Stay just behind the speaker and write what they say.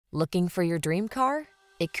Looking for your dream car?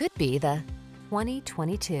 It could be the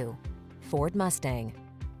 2022 Ford Mustang.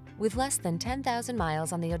 With less than 10,000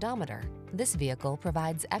 miles on the odometer, this vehicle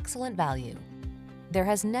provides excellent value. There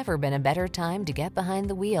has never been a better time to get behind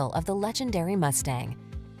the wheel of the legendary Mustang.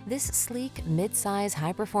 This sleek, mid-size,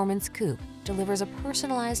 high-performance coupe delivers a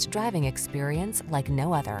personalized driving experience like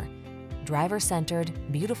no other.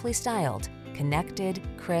 Driver-centered, beautifully styled, connected,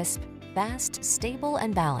 crisp, fast, stable,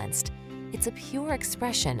 and balanced. It's a pure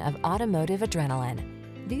expression of automotive adrenaline.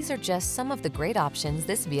 These are just some of the great options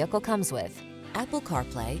this vehicle comes with: Apple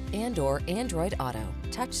CarPlay and/or Android Auto,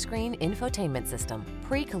 touchscreen infotainment system,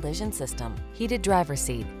 pre-collision system, heated driver's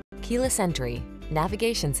seat, keyless entry,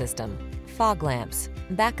 navigation system, fog lamps,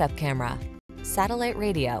 backup camera, satellite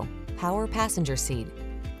radio, power passenger seat.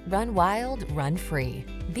 Run wild, run free.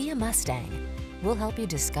 Be a Mustang. We'll help you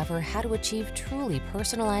discover how to achieve truly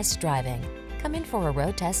personalized driving. Come in for a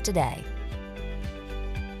road test today.